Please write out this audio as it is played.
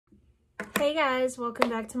Hey guys,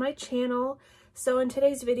 welcome back to my channel. So in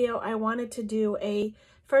today's video, I wanted to do a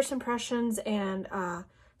first impressions and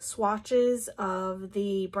swatches of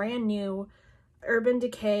the brand new Urban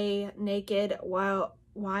Decay Naked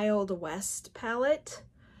Wild West palette.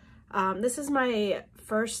 This is my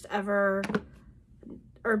first ever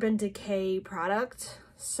Urban Decay product.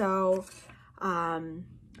 So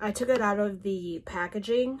I took it out of the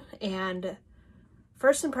packaging, and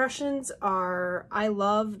first impressions are, I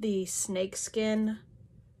love the snakeskin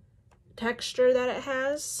texture that it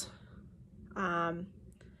has.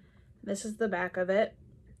 This is the back of it.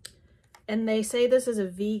 And they say this is a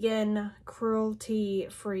vegan,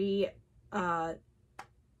 cruelty-free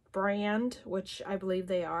brand, which I believe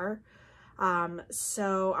they are.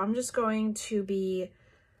 So I'm just going to be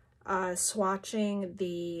swatching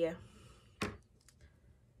the...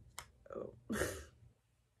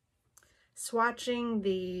 swatching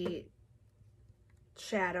the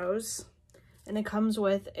shadows, and it comes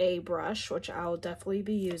with a brush, which I'll definitely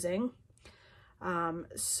be using.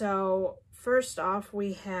 So first off,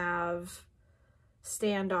 we have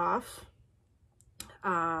Standoff.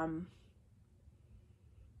 I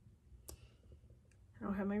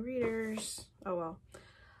don't have my readers. Oh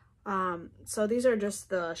well. So these are just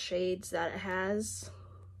the shades that it has.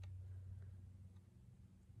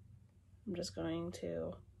 I'm just going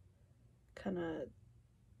to kind of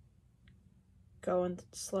go in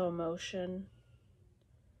slow motion.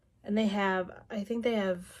 And they have, I think they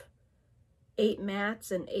have 8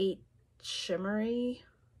 mattes and 8 shimmery,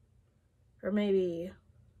 or maybe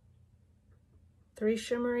 3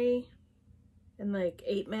 shimmery and like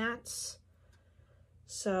 8 mattes.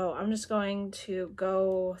 So I'm just going to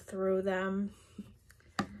go through them,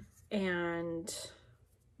 and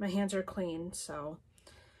my hands are clean, so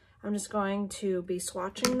I'm just going to be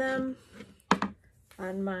swatching them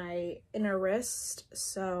on my inner wrist.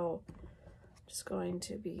 So I'm just going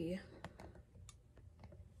to be,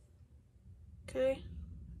 okay.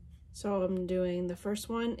 So I'm doing, the first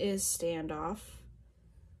one is Standoff.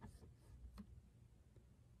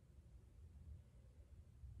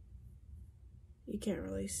 You can't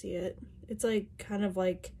really see it. It's like kind of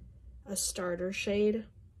like a starter shade.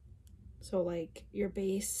 So like your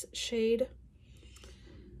base shade.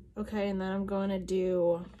 Okay, and then I'm going to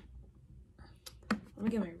do, let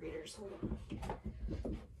me get my readers, hold on.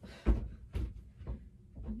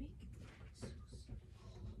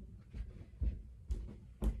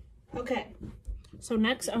 Okay, so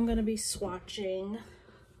next I'm going to be swatching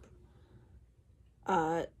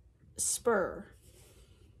Spur.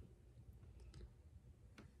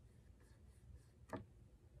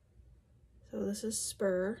 So this is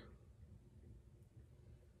Spur.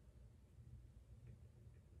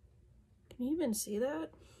 Can you even see that?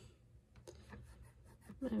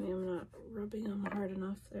 Maybe I'm not rubbing them hard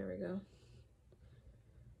enough. There we go.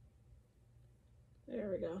 There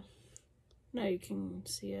we go. Now you can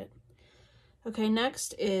see it. Okay,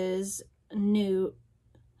 next is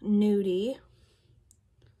Nudie.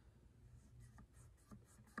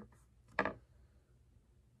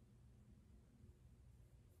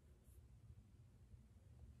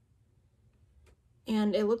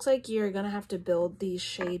 And it looks like you're gonna have to build these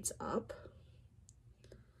shades up.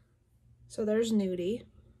 So there's Nudie.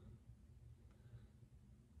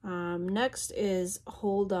 Next is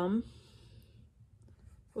Hold'em,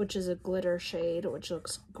 which is a glitter shade, which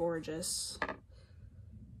looks gorgeous.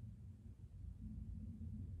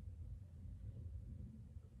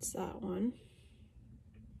 It's that one.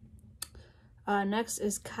 Next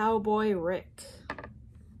is Cowboy Rick.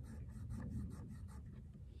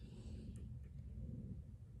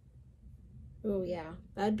 Oh yeah,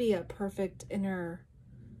 that'd be a perfect inner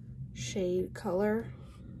shade color.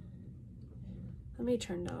 Let me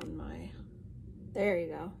turn down my, there you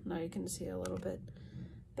go. Now you can see a little bit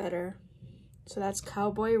better. So that's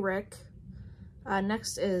Cowboy Rick.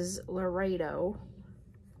 Next is Laredo.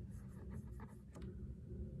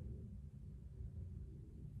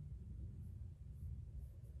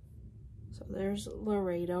 So there's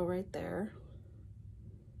Laredo right there.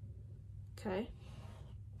 Okay.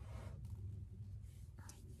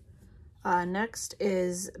 Next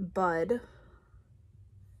is Bud.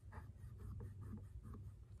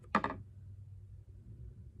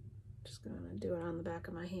 Just gonna do it on the back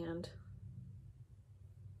of my hand.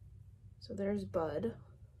 So there's Bud,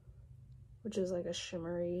 which is like a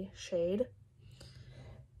shimmery shade.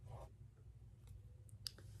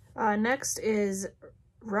 Next is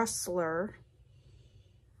Rustler.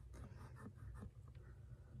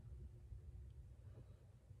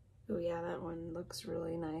 Oh yeah, that one looks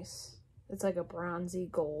really nice. It's like a bronzy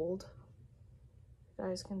gold. You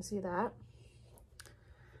guys can see that.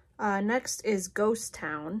 Next is Ghost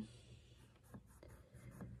Town.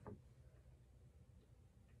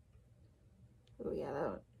 Oh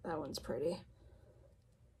yeah, that one's pretty.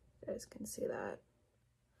 You guys can see that.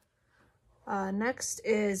 Next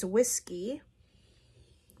is Whiskey.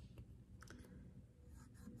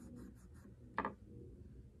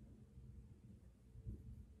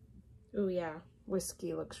 Oh yeah,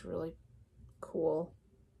 Whiskey looks really cool.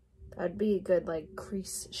 That'd be a good like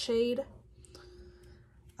crease shade.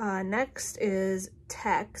 Next is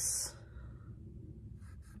Tex.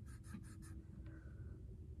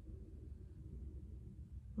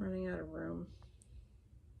 Running out of room.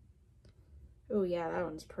 Oh yeah, that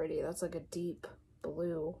one's pretty. That's like a deep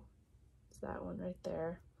blue. It's that one right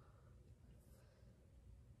there.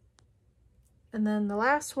 And then the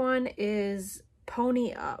last one is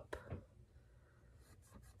Pony Up.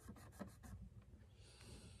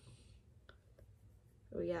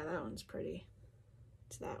 Oh yeah, that one's pretty.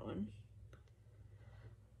 It's that one.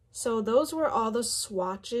 So those were all the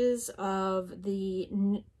swatches of the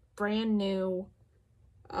brand new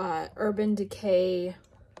Urban Decay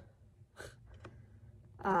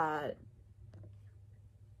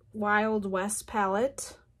Wild West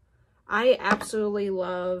palette. I absolutely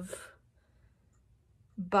love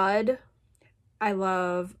Bud. I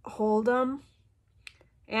love Hold'em.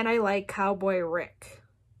 And I like Cowboy Rick.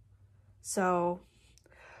 So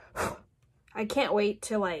I can't wait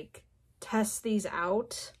to like test these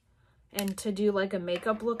out and to do like a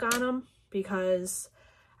makeup look on them, because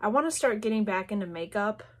I want to start getting back into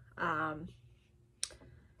makeup.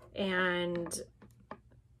 And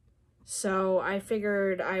so I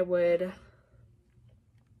figured I would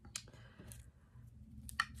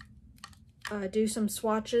do some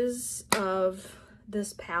swatches of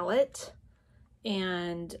this palette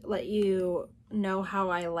and let you know how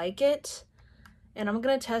I like it. And I'm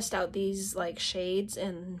gonna test out these like shades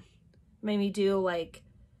and maybe do like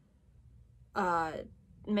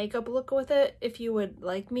makeup look with it if you would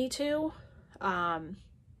like me to. I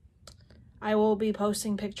will be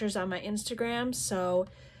posting pictures on my Instagram, so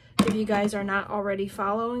if you guys are not already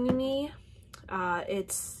following me,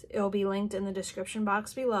 it'll be linked in the description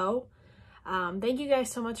box below. Thank you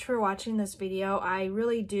guys so much for watching this video. I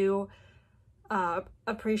really do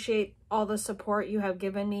appreciate all the support you have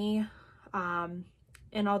given me,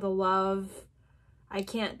 and all the love. I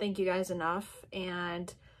can't thank you guys enough,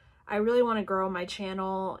 and I really want to grow my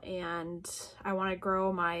channel, and I want to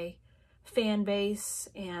grow my fan base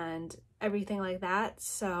and everything like that.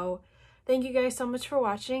 So thank you guys so much for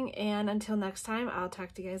watching, and until next time, I'll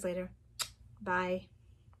talk to you guys later. Bye.